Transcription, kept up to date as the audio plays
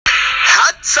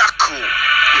Ataku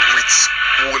with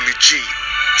Wole G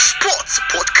Sports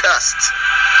Podcast.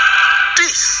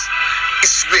 This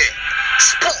is where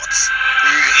sports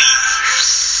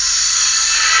lives.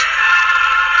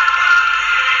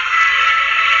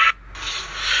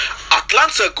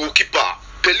 Atlanta goalkeeper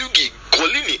Pellugi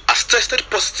Golini has tested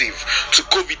positive to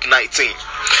COVID-19.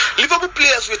 Liverpool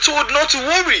players were told not to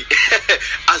worry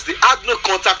as they had no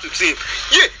contact with him.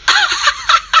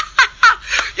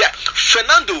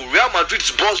 Fernando, Real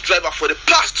Madrid's bus driver for the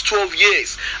past 12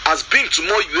 years, has been to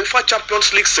more UEFA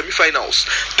Champions League semi-finals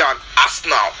than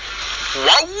Arsenal.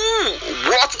 Wow,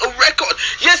 what a record.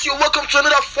 Yes, you're welcome to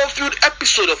another fun-filled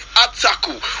episode of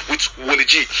Ataku with Wole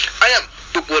G. I am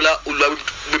Bukola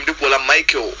Olawumdepola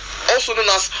Michael, also known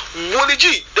as Wole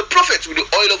G, the prophet with the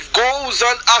oil of goals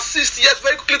and assists. Yes,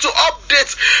 very quickly to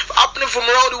update happening from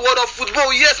around the world of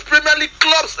football. Yes, Premier League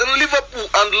clubs in Liverpool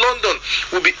and London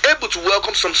will be able to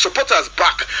welcome some supporters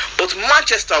back, but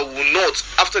Manchester will not,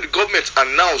 after the government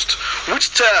announced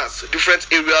which tiers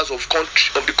different areas of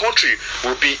the country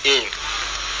will be in.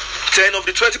 10 of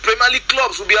the 20 Premier League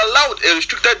clubs will be allowed a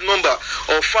restricted number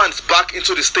of fans back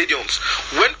into the stadiums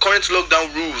when current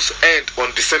lockdown rules end on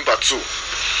December 2.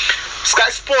 Sky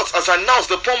Sports has announced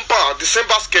the bumper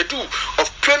December schedule of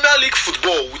Premier League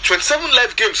football with 27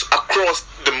 live games across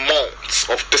the months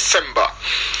of December.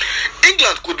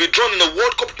 England could be drawn in a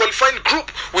World Cup qualifying group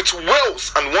with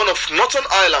Wales and one of Northern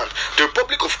Ireland, the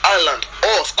Republic of Ireland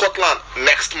or Scotland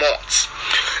next month.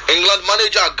 England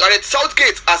manager Gareth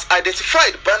Southgate has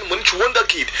identified Bayern Munich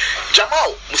wonderkid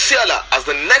Jamal Musiala as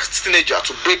the next teenager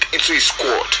to break into his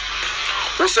squad.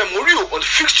 Jose Mourinho on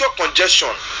fixture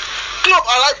congestion. Club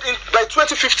arrived by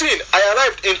 2015. I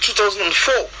arrived in 2004.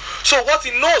 So what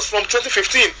he knows from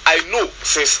 2015, I know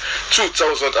since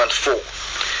 2004.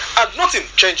 And nothing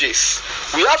changes.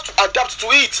 We have to adapt to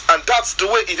it, and that's the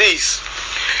way it is.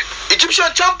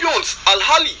 Egyptian champions Al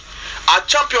Ahly are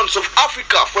champions of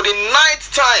Africa for the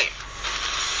 9th time.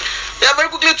 Yeah, very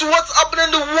quickly to what's happening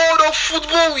in the world of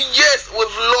football. Yes,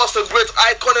 we've lost a great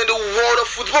icon in the world of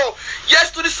football.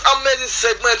 Yes, to this amazing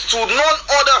segment, to none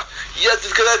other. Yes,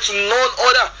 dedicated to none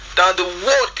other than the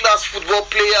world-class football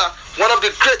player, one of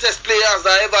the greatest players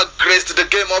that ever graced the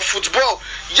game of football.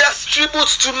 Yes,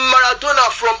 tributes to Maradona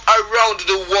from around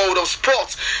the world of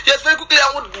sports. Yes, very quickly,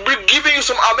 I would be giving you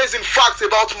some amazing facts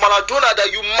about Maradona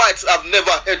that you might have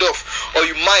never heard of or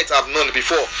you might have known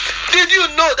before. Did you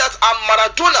know that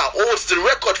Maradona holds the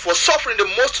record for suffering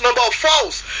the most number of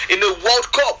fouls in the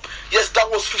World Cup? Yes, that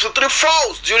was 53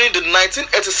 fouls during the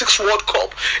 1986 World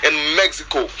Cup in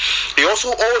Mexico. He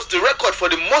also holds the record for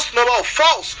the most number of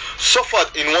fouls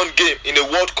suffered in one game in the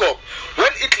World Cup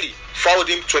when Italy fouled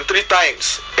him 23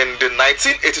 times in the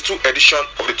 1982 edition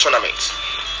of the tournament.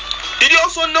 Did you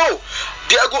also know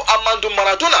Diego Armando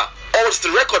Maradona holds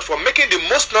the record for making the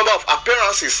most number of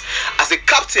appearances as a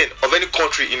captain of any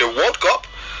country in a World Cup?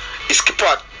 He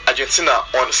skippered Argentina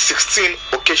on 16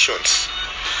 occasions.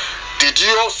 Did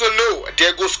you also know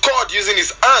Diego scored using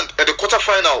his hand at the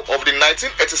quarterfinal of the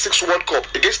 1986 World Cup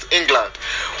against England?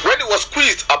 When he was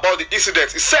quizzed about the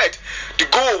incident, he said the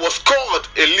goal was scored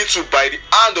a little by the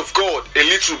hand of God, a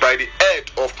little by the head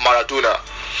of Maradona.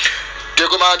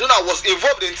 Diego Maradona was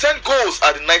involved in 10 goals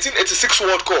at the 1986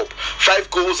 World Cup, 5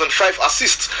 goals and 5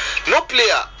 assists. No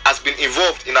player has been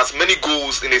involved in as many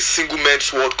goals in a single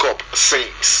men's World Cup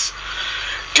since.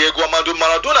 Diego Armando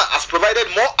Maradona has provided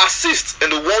more assists in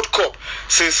the World Cup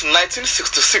since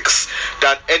 1966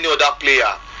 than any other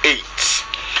player, 8.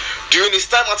 During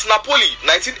his time at Napoli,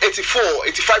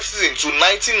 1984-85 season to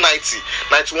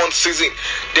 1990-91 season,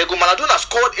 Diego Maradona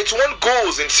scored 81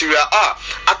 goals in Serie A,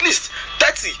 at least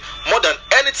 30 more than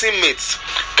any teammate.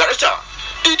 Garecha,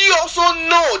 did you also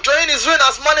know during his reign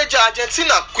as manager,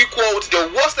 Argentina quick out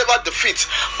the worst ever defeat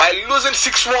by losing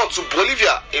 6-1 to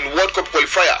Bolivia in World Cup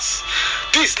qualifiers?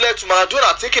 This led to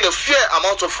Maradona taking a fair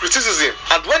amount of criticism,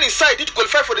 and when his side did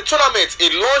qualify for the tournament,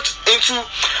 he launched into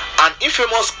an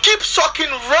infamous keep sucking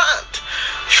rant.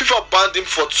 FIFA banned him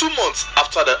for 2 months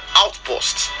after the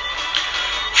outburst.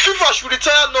 FIFA should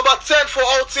retire number 10 for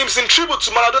all teams in tribute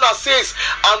to Maradona, says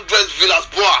Andres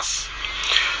Villas-Boas.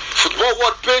 Football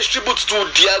World pays tribute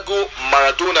to Diego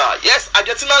Maradona. Yes,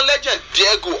 Argentinian legend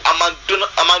Diego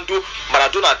Armando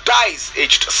Maradona dies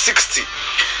aged 60.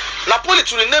 Napoli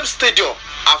to rename stadium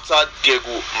after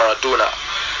Diego Maradona.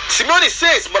 Simeone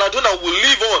says Maradona will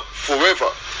live on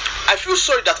forever. I feel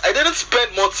sorry that I didn't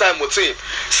spend more time with him,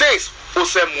 says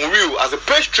Jose Mourinho as a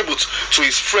pays tribute to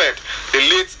his friend, the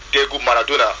late Diego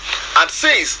Maradona, and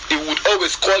says he would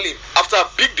always call him after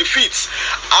big defeats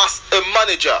as a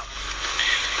manager.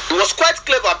 It was quite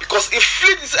clever because he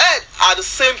flipped his head at the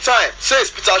same time,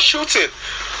 says Peter Shilton.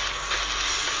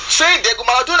 saying Diego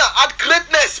Maradona had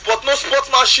greatness but no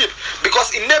sportsmanship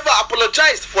because he never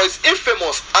apologized for his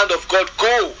infamous hand of God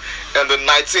goal in the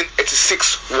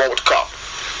 1986 World Cup.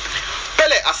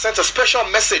 Pele has sent a special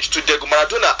message to Diego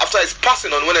Maradona after his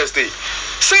passing on Wednesday,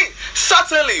 saying,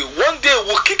 "Certainly, one day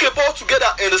we'll kick a ball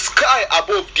together in the sky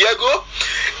above Diego.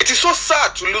 It is so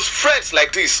sad to lose friends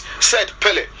like this," said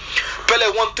Pele. Pele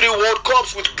won 3 World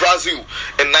Cups with Brazil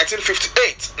in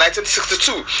 1958,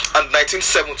 1962 and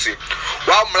 1970,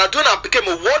 while Maradona became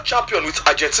a world champion with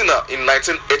Argentina in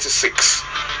 1986.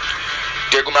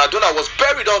 Diego Maradona was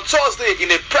buried on Thursday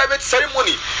in a private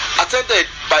ceremony attended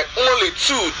by only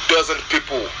 24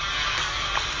 people.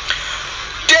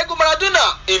 Diego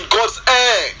Maradona in God's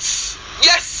hands.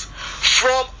 Yes,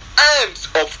 from hands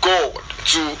of God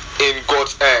to in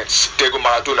God's hands. Diego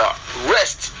Maradona,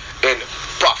 rest in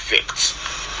perfect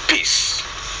peace.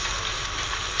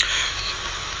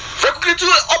 Very quickly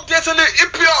to update on the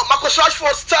EPL, Marcus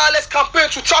Rashford's tireless campaign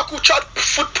to tackle child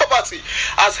food poverty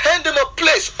has earned him a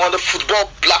place on the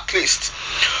football blacklist.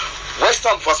 West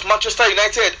Ham vs Manchester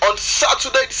United on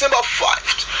Saturday, December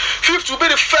 5th. 5th will be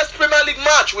the first Premier League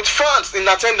match with fans in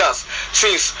attendance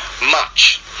since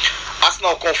March.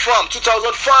 Arsenal confirmed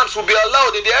 2,000 fans will be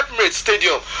allowed in the Emirates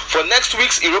Stadium for next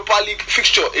week's Europa League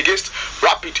fixture against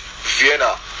Rapid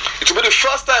Vienna. It will be the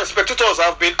first time spectators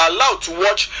have been allowed to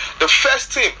watch the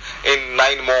first team in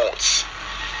 9 months.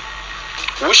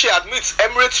 Wishe admits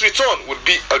Emirates return would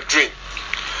be a dream.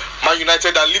 Man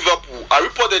United and Liverpool are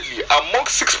reportedly among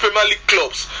 6 Premier League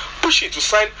clubs pushing to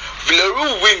sign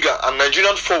Villarreal winger and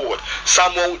Nigerian forward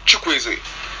Samuel Chukwueze.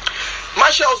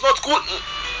 Martial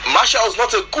is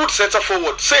not a good centre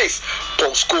forward, says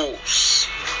Paul Scholes.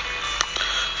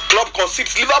 Club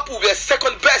concedes Liverpool were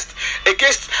second best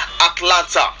against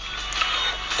Atlanta.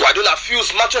 Guardiola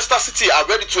feels Manchester City are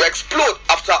ready to explode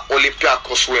after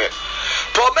Olympiacos win.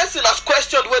 Paul Merson has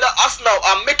questioned whether Arsenal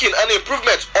are making any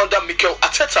improvement under Mikel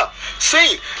Arteta,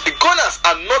 saying the Gunners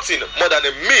are nothing more than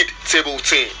a mid-table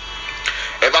team.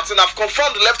 Everton have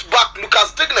confirmed left-back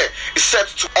Lucas Digne is set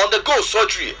to undergo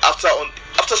surgery after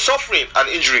suffering an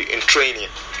injury in training.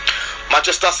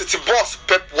 Manchester City boss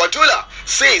Pep Guardiola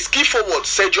says key forward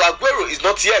Sergio Aguero is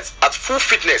not yet at full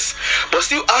fitness but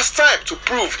still has time to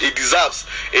prove he deserves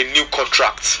a new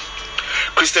contract.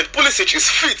 Christian Pulisic is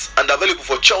fit and available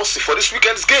for Chelsea for this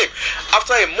weekend's game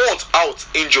after a month out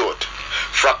injured.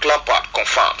 Frank Lampard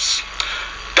confirms.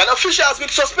 Daniel Fisher has been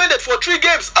suspended for 3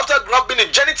 games after grabbing the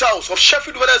genitals of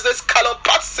Sheffield Wednesday's Callum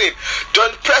Paterson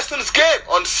during Preston's game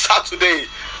on Saturday.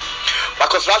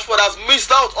 Marcus Rashford has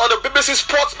missed out on the BBC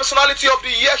Sports Personality of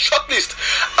the Year shortlist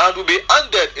and will be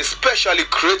handed a specially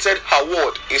created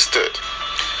award instead.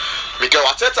 Mikel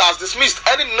Arteta has dismissed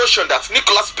any notion that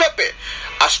Nicolas Pepe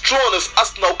has thrown his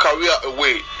Arsenal career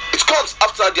away. It comes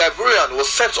after the Ivorian was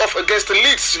sent off against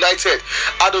Leeds United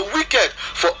at the weekend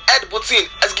for headbutting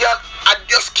Ezgian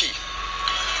Adioski.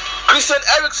 Christian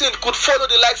Eriksen could follow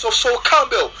the likes of Sol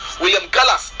Campbell, William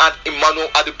Gallas and Emmanuel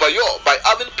Adebayor by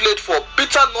having played for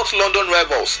bitter North London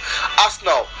rivals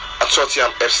Arsenal and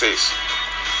Tottenham FCs.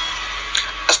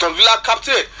 Aston Villa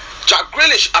captain Jack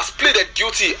Grealish has pleaded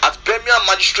guilty at Birmingham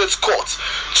Magistrates Court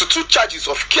to 2 charges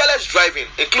of careless driving,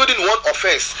 including 1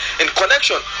 offence in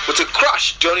connection with a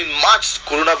crash during March's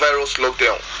coronavirus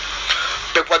lockdown.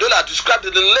 Pep Guardiola described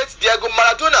the late Diego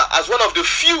Maradona as one of the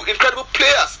few incredible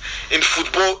players in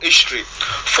football history,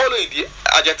 following the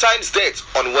Argentine's death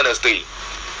on Wednesday.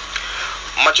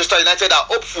 Manchester United are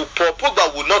hopeful Paul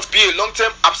Pogba will not be a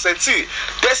long-term absentee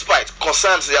despite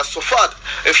concerns he has suffered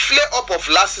a flare-up of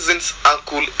last season's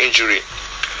ankle injury.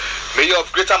 Mayor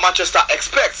of Greater Manchester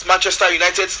expects Manchester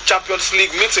United's Champions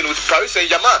League meeting with Paris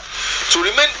Saint-Germain to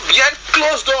remain behind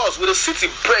closed doors with the city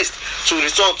braced to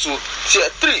return to Tier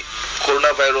 3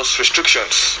 coronavirus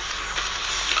restrictions.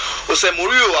 Jose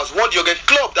Mourinho has warned Jurgen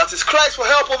Klopp that his cries for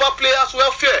help over players'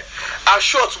 welfare are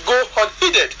sure to go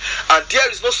unheeded and there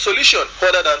is no solution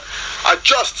other than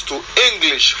adjust to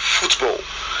English football.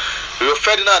 Rio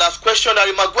Ferdinand has questioned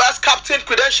Harry Maguire's captain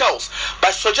credentials by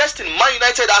suggesting Man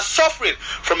United are suffering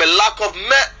from a lack of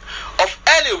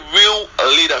any real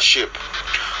leadership.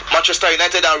 Manchester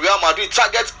United and Real Madrid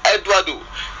target Eduardo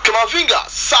Camavinga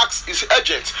sacks his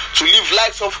agent to leave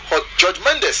likes of George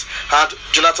Mendes and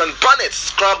Jonathan Barnett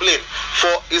scrambling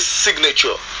for his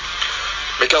signature.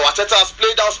 Mikel Arteta has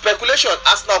played down speculation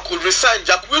Arsenal could resign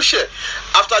Jack Wilshere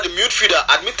after the midfielder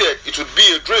admitted it would be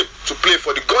a dream to play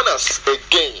for the Gunners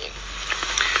again.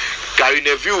 Gary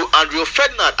Neville and Rio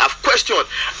Ferdinand have questioned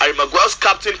Harry Maguire's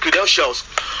captain credentials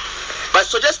by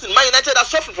suggesting Man United are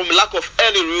suffering from a lack of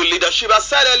any real leadership. As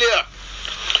said earlier,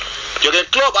 Jurgen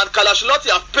Klopp and Carlo Ancelotti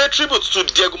have paid tribute to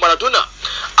Diego Maradona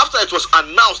after it was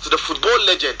announced the football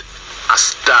legend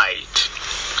has died.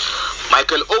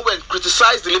 Michael Owen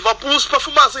criticized the Liverpool's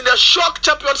performance in their shock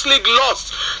Champions League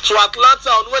loss to Atlanta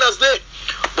on Wednesday,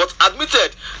 but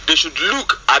admitted they should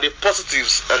look at the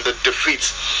positives and the defeat.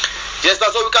 Yes,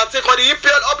 that's all we can take on the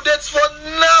EPL updates for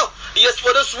now. Yes,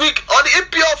 for this week on the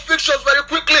EPL fixtures very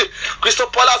quickly. Crystal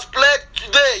Palace played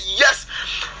today. Yes,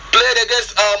 played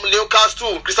against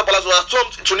Newcastle. Crystal Palace was home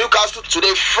to Newcastle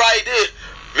today, Friday.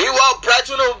 Meanwhile,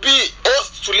 Brighton will be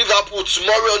host to Liverpool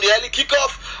tomorrow on the early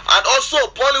kickoff. And also,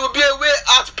 Burnley will be away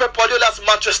at Pep Guardiola's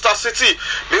Manchester City.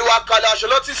 Meanwhile, Carlo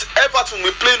Ancelotti's Everton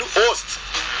will play host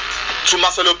to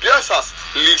Marcelo Bielsa's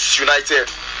Leeds United.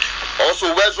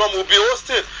 Also, West Brom will be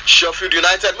hosting Sheffield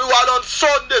United. Meanwhile, on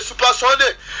Sunday, Super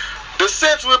Sunday, the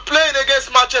Saints will be playing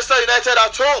against Manchester United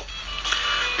at home.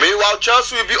 Meanwhile,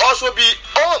 Chelsea will also be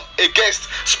home against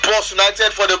Spurs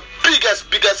United for the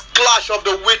biggest clash of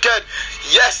the weekend.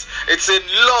 Yes, it's in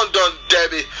London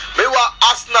derby. Meanwhile,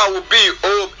 Arsenal will be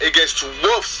home against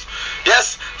Wolves.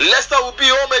 Yes, Leicester will be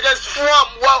home against Fulham,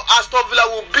 while Aston Villa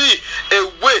will be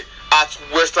away at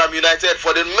West Ham United.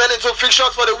 For the remaining two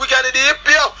fixtures for the weekend in the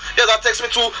EPL, yes, that takes me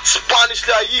to Spanish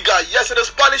La Liga. Yes, in the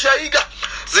Spanish La Liga,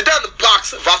 Zidane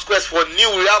backs Vasquez for new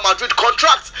Real Madrid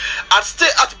contract and stay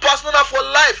at Barcelona for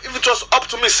life if it was up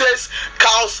to me, says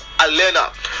Carlos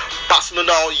Alena,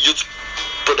 Barcelona youth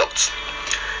product.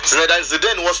 Zinedine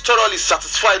Zidane was thoroughly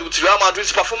satisfied with Real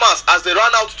Madrid's performance as they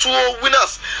ran out 2-0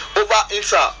 winners over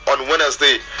Inter on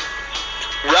Wednesday.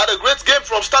 We had a great game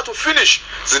from start to finish,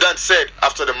 Zidane said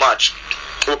after the match.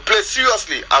 We played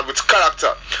seriously and with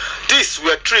character. These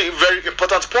were 3 very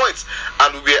important points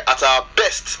and we were at our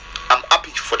best. I'm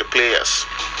happy for the players.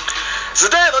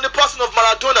 Zidane on the person of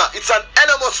Maradona, it's an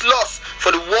enormous loss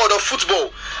for the world of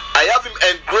football. I have him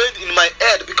ingrained in my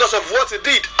head because of what he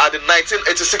did at the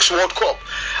 1986 World Cup.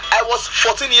 I was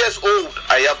 14 years old.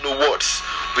 I have no words.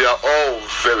 We are all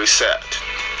very sad.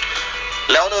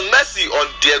 Lionel Messi on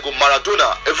Diego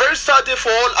Maradona. A very sad day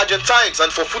for all Argentines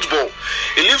and for football.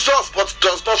 He leaves us but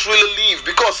does not really leave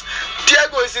because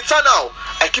Diego is eternal.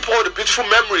 I keep all the beautiful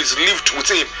memories lived with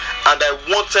him and I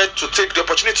wanted to take the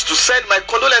opportunity to send my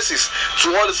condolences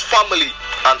to all his family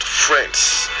and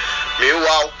friends.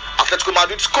 Meanwhile, Atletico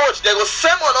Madrid's coach Diego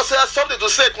Simeone also has something to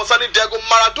say concerning Diego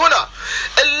Maradona.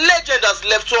 A legend has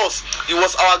left us. He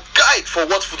was our guide for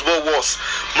what football was.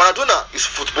 Maradona is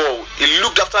football. He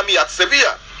looked after me at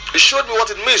Sevilla. He showed me what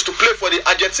it means to play for the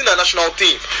Argentina national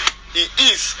team. He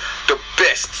is the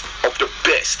best of the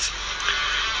best.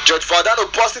 George Valdano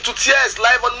burst into tears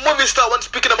live on Movistar when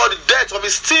speaking about the death of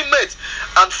his teammate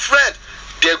and friend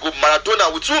Diego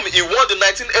Maradona, with whom he won the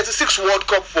 1986 World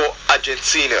Cup for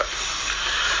Argentina.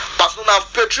 Barcelona have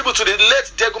paid tribute to the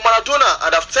late Diego Maradona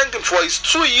and have thanked him for his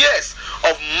 2 years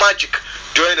of magic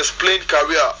during his playing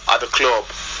career at the club.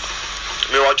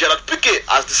 Meanwhile, Gerard Piqué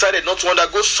has decided not to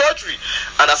undergo surgery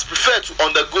and has preferred to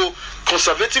undergo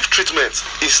conservative treatment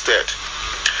instead.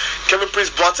 Kevin Prince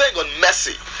Boateng on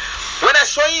Messi. When I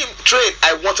saw him train,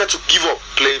 I wanted to give up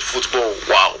playing football.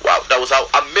 Wow, that was how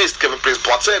amazed Kevin Prince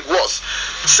Boateng was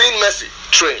seeing Messi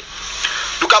train.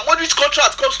 Luka Modric's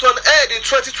contract comes to an end in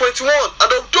 2021, and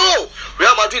although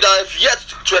Real Madrid have yet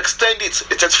to extend it,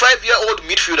 a 35-year-old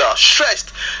midfielder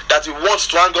stressed that he wants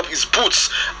to hang up his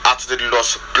boots at the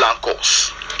Los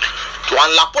Blancos. Juan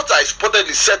Laporta is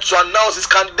reportedly set to announce his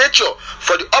candidature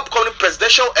for the upcoming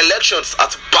presidential elections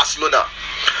at Barcelona.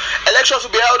 Elections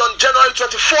will be held on January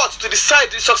 24th to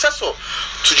decide the successor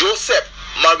to Josep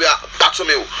Maria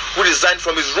Bartomeu, who resigned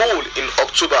from his role in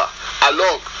October,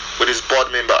 along with his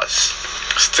board members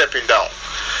stepping down.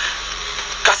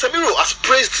 Casemiro has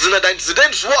praised Zinedine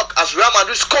Zidane's work as Real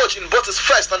Madrid's coach in both his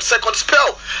first and second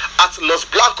spell at Los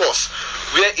Blancos,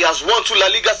 where he has won 2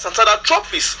 La Liga Santander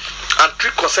trophies and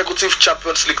 3 consecutive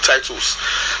Champions League titles.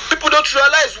 People don't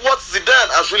realize what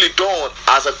Zidane has really done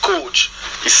as a coach,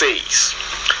 he says.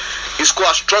 His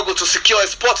squad struggled to secure a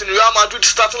spot in Real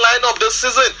Madrid's starting lineup this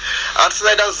season, and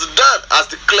Zinedine Zidane has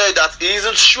declared that he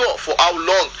isn't sure for how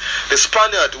long the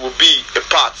Spaniard will be a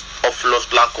part of Los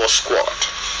Blancos squad.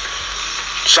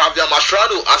 Xavier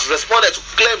Mascherano has responded to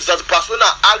claims that Barcelona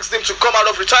asked him to come out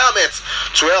of retirement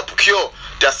to help cure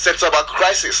their centre-back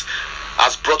crisis,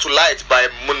 as brought to light by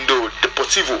Mundo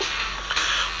Deportivo.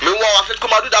 Meanwhile, Atletico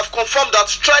Madrid have confirmed that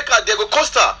striker Diego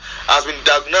Costa has been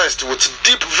diagnosed with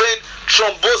deep vein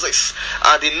thrombosis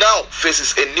and he now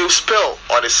faces a new spell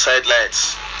on the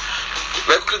sidelines.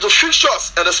 Very quickly to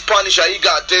fixtures in the Spanish La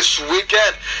Liga this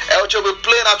weekend. Elche will be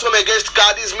playing at home against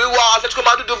Cadiz. Meanwhile, Atletico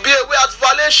Madrid will be away at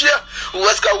Valencia.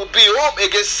 Huesca will be home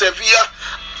against Sevilla.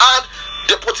 And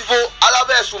Deportivo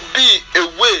Alaves will be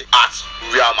away at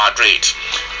Real Madrid.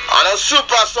 And on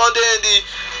Super Sunday in the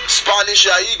Spanish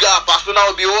La Liga,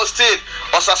 Barcelona will be hosting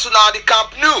Osasuna at the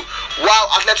Camp Nou, while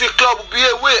Athletic Club will be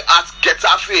away at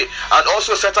Getafe, and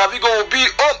also Celta Vigo will be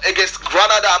home against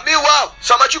Granada. Meanwhile,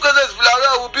 Samachuca's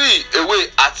Villarreal will be away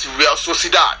at Real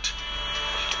Sociedad.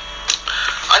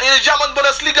 And in the German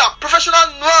Bundesliga,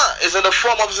 professional Noir is in the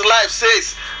form of his life,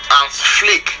 says Hans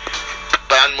Flick.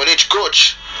 Bayern Munich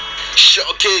coach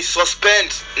Schalke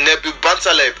suspends Nebil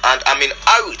Bantaleb and Amin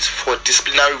Harit for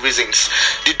disciplinary reasons.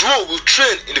 The duo will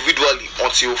train individually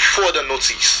until further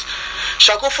notice.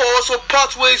 Schalke also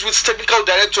part ways with technical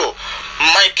director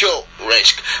Michael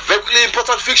Reschke. Very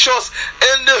important fixtures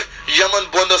in the German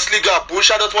Bundesliga.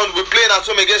 Borussia Dortmund will be playing at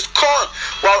home against Köln,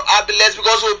 while RB Leipzig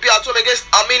will be at home against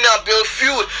Arminia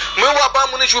Bielefeld. Meanwhile, Bayern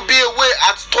Munich will be away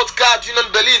at Stuttgart Union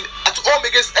Berlin, at home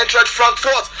against Eintracht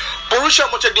Frankfurt. Borussia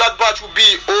Mönchengladbach will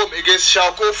be home against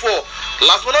Schalke 04.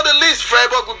 Last but not the least,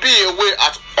 Freiburg will be away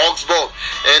at Augsburg.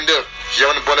 And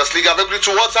German Bundesliga. Very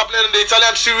to what's happening in the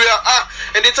Italian Serie A.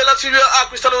 In the Italian Serie A,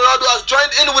 Cristiano Ronaldo has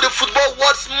joined in with the football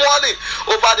world this morning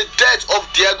over the death of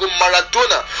Diego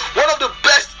Maradona, one of the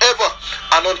best ever,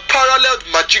 an unparalleled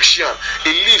magician.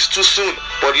 He lives too soon,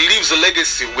 but leaves a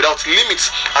legacy without limits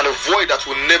and a void that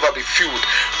will never be filled.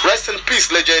 Rest in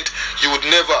peace, legend. You would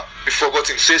never be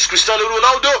forgotten, says Cristiano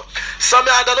Ronaldo.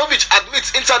 Sami Handanovic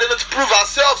admits Inter didn't prove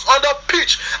ourselves on the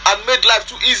pitch and made life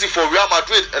too easy for Real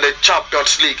Madrid in the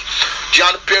Champions League.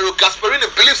 Gianpiero Gasperini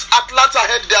believes Atlanta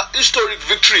had their historic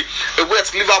victory away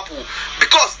at Liverpool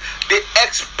because they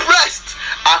expressed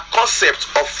a concept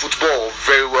of football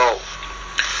very well.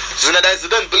 Zinedine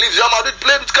Zidane believes Real Madrid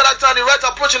played with character and the right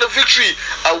approach in the victory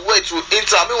away to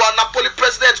Inter. Meanwhile, Napoli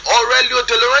president Aurelio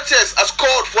De Laurentiis has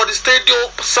called for the Stadio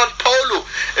San Paolo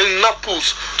in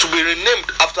Naples to be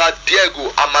renamed after Diego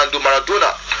Armando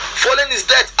Maradona, following his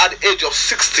death at the age of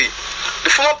 60. The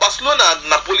former Barcelona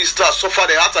and Napoli star suffered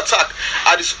a heart attack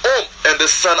at his home in the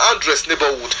San Andres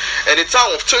neighborhood in the town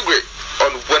of Tigre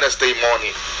on Wednesday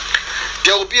morning.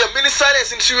 There will be a mini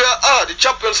silence in Serie A, the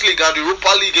Champions League and the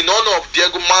Europa League in honor of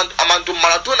Diego Armando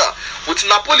Maradona, with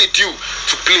Napoli due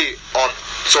to play on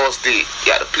Thursday.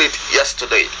 Yeah, they played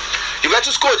yesterday.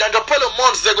 Juventus coach Andrea Pirlo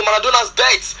mourns Diego Maradona's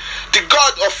death. The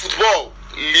god of football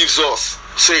leaves us,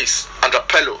 says Andrea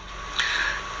Pirlo.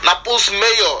 Naples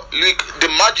mayor Luigi De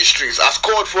Magistris has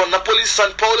called for Napoli's San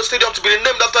Paolo Stadium to be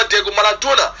renamed after Diego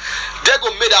Maradona.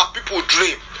 Diego made our people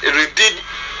dream. He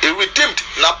redeemed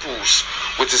Naples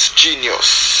with his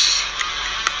genius.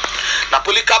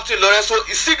 Napoli captain Lorenzo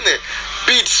Insigne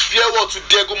bids farewell to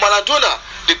Diego Maradona,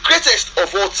 the greatest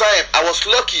of all time. I was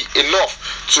lucky enough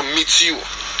to meet you.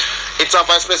 Inter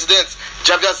Vice President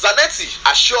Javier Zanetti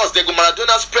assures Diego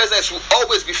Maradona's presence will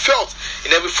always be felt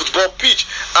in every football pitch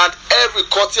and every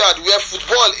courtyard where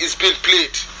football is being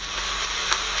played.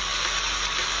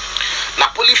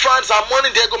 Napoli fans are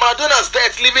mourning Diego Maradona's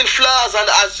death, leaving flowers and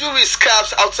Azzurri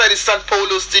scarves outside the San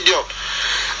Paolo Stadium.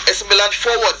 AC Milan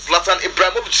forward Zlatan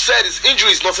Ibrahimovic said his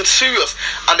injury is nothing serious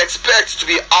and expects to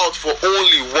be out for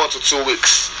only 1 to 2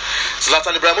 weeks.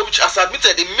 Zlatan Ibrahimovic has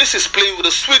admitted he misses playing with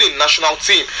the Sweden national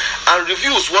team and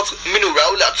reviews what Mino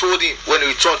Raiola told him when he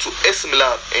returned to AC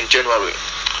Milan in January.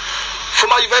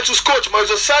 Former Juventus coach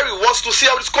Maurizio Sarri wants to see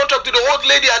out his contract with the old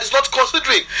lady and is not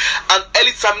considering an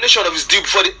early termination of his deal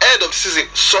before the end of the season,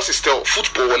 sources tell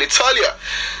Football Italia.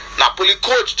 Napoli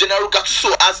coach Gennaro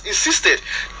Gattuso has insisted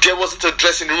there wasn't a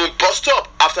dressing room bust up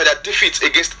after their defeat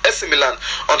against AC Milan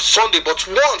on Sunday, but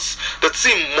once the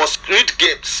team must read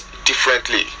games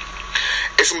differently.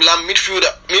 AC Milan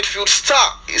midfield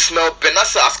star Ismail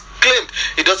Bennacer has claimed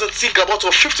he doesn't think about a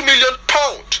 £50 million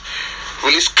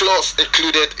release clause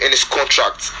included in his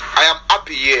contract. I am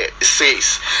happy here, he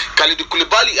says. Kalidou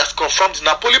Koulibaly has confirmed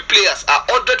Napoli players are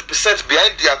 100%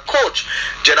 behind their coach,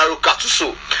 Gennaro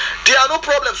Gattuso. There are no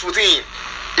problems with him,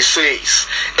 he says.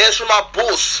 AS Roma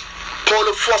boss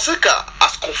Paulo Fonseca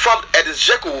has confirmed Edin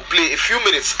Dzeko will play a few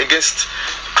minutes against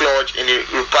Cluj in the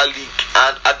Europa League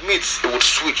and admits he would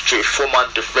switch to a four-man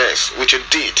defense, which it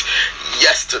did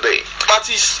yesterday.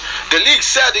 The league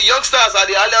said the youngsters at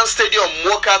the Allianz Stadium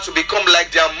work out to become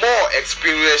like their more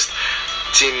experienced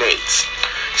teammates.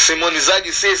 Simone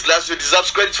Inzaghi says Lazio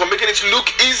deserves credit for making it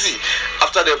look easy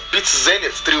after they beat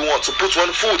Zenit 3-1 to put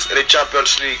one foot in the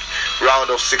Champions League round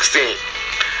of 16.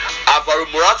 Alvaro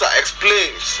Morata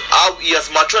explains how he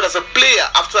has matured as a player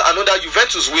after another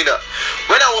Juventus winner.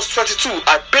 When I was 22,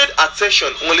 I paid attention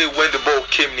only when the ball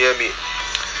came near me.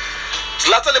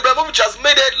 Zlatan Ibrahimovic has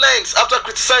made headlines after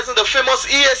criticizing the famous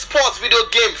EA Sports video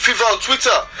game FIFA on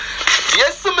Twitter. The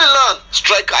AC Milan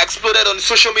striker exploded on the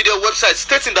social media website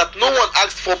stating that no one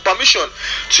asked for permission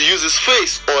to use his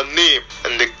face or name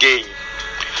in the game.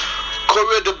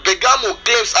 Corriere de Bergamo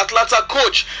claims Atalanta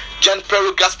coach Gianpiero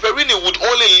Gasperini would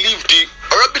only leave the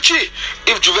Arabici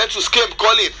if Juventus came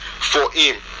calling for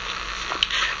him.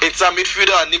 Inter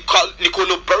midfielder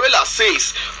Nicolo Barella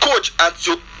says coach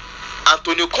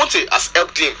Antonio Conte has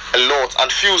helped him a lot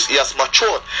and feels he has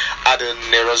matured at the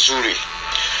Nerazzurri.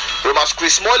 Roma's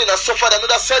Chris Smalling has suffered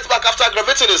another setback after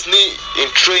aggravating his knee in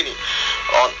training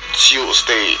on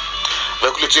Tuesday.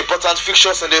 Looking to important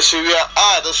fixtures in the Serie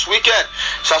A this weekend.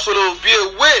 Sassuolo will be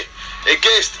away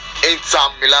against Inter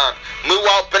Milan.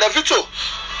 Meanwhile, Benevento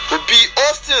will be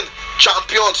hosting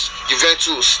champions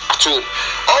Juventus at home.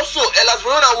 Also, Hellas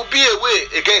Verona will be away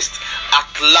against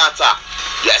Atlanta.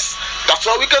 Yes, that's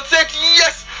all we can take.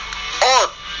 Yes, on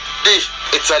the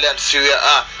Italian Serie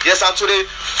A. Yes, and today,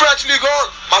 French Ligue 1.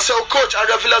 Marcel coach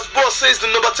Andrea Villas-Boas says the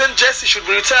number 10 jersey should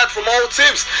be retired from all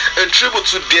teams in tribute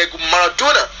to Diego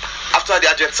Maradona after the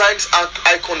Argentines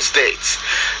icon's death.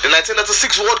 The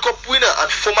 1996 World Cup winner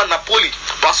and former Napoli,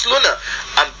 Barcelona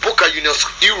and Boca Juniors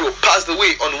hero passed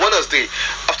away on Wednesday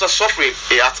after suffering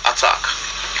a heart attack.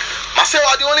 Marseille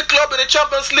are the only club in the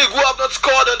Champions League who have not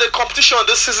scored in the competition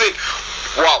this season.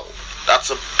 Wow, that's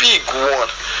a big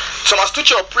one. Thomas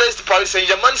Tuchel praised Paris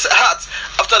Saint-Germain's heart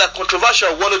after the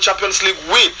controversial 1-0 Champions League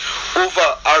win over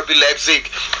RB Leipzig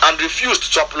and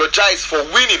refused to apologize for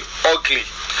winning ugly.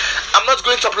 I'm not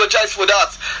going to apologize for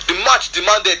that. The match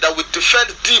demanded that we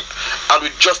defend deep and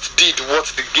we just did what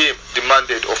the game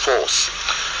demanded of us.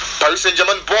 Paris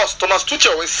Saint-Germain boss Thomas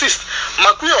Tuchel insists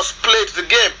Marquinhos played the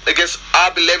game against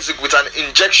RB Leipzig with an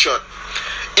injection.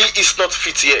 He is not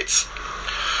fit yet.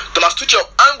 Thomas Tuchel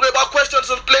angry about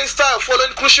questions on playing style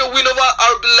following crucial win over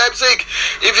RB Leipzig.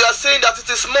 If you are saying that it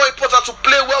is more important to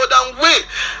play well than win,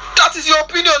 that is your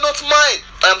opinion, not mine.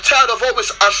 I am tired of always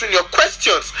answering your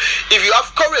questions. If you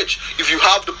have courage, if you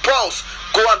have the balls,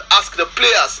 go and ask the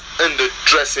players in the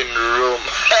dressing room.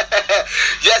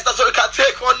 Yes, that's what we can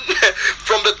take on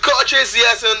from the coaches.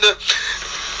 Yes, in the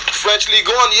French Ligue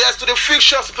 1. Yes, to the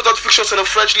fixtures, important fixtures in the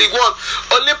French Ligue 1.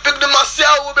 Olympique de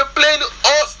Marseille will be playing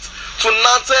host to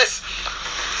Nantes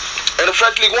in the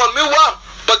French League 1. Meanwhile,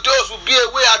 Bordeaux will be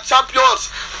away at champions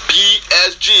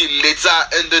PSG later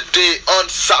in the day on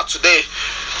Saturday.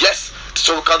 Yes,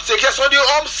 so we can take yes on the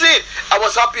home scene. I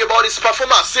was happy about his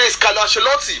performance, says Carlo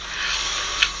Ancelotti,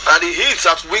 and he hints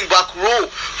at wing back role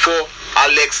for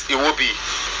Alex Iwobi.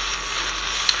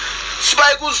 Super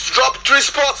Eagles dropped 3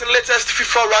 spots in latest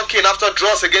FIFA ranking after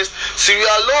draws against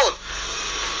Sierra Leone.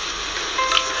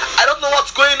 I don't know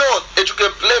what's going on.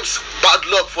 Ejuke blames bad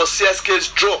luck for CSK's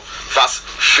draw vs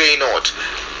Feyenoord.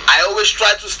 I always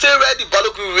try to stay ready.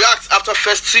 Balogun reacts after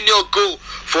first senior goal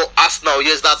for Arsenal.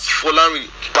 Yes, that's Folari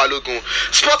Balogun.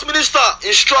 Sports Minister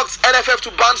instructs NFF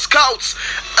to ban scouts.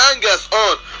 Angers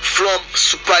on from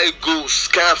Super Eagles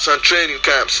camps and training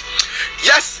camps.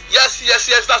 Yes,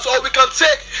 that's all we can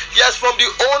take. Yes, from the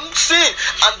own scene.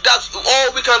 And that's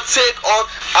all we can take on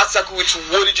Ataku with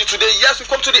Woliji today. Yes, we've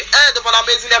come to the end of an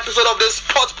amazing episode of this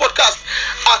sports podcast,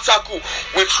 Ataku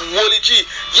with Woliji.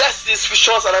 Yes, this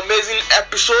features an amazing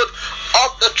episode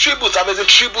of the amazing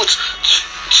tribute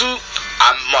to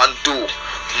Armando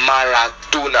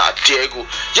Maradona Diego.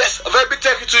 Yes, a very big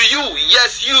thank you to you.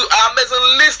 Yes, you are amazing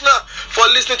listener for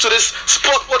listening to this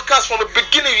sports podcast from the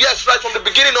beginning. Yes, right from the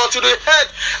beginning until the end,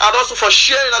 and also for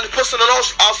sharing and posting on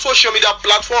our social media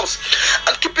platforms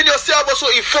and keeping yourself also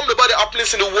informed about the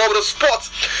happenings in the world of sports,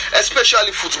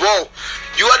 especially football.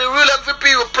 You are the real MVP.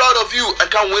 We're proud of you and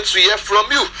can't wait to hear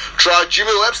from you. Try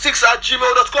Gmail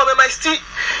m6@gmail.com,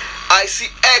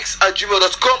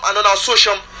 MICX@gmail.com, and on our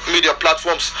social media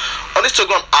platforms on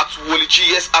Instagram at Woliji,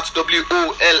 yes, at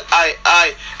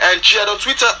WOLII, and G, and on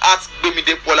Twitter at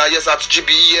Bemidepola, yes, at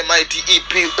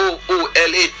GBEMIDEPOOLA,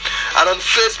 and on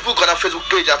Facebook, on our Facebook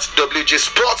page at WJ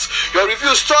Sports. Your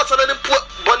reviews, thoughts, on any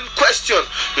burning question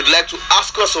you'd like to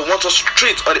ask us or want us to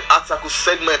treat on the Ataku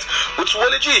segment with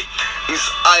Woliji is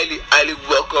highly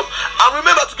welcome. And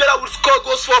remember, together with score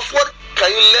goes for 4.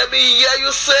 Can you let me hear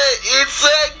you say it's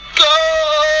a goal?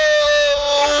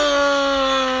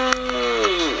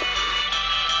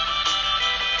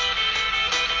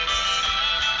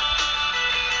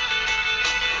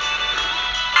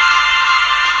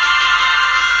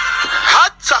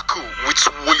 Ataku with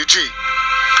Woliji.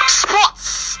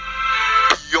 Sports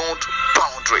beyond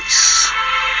boundaries.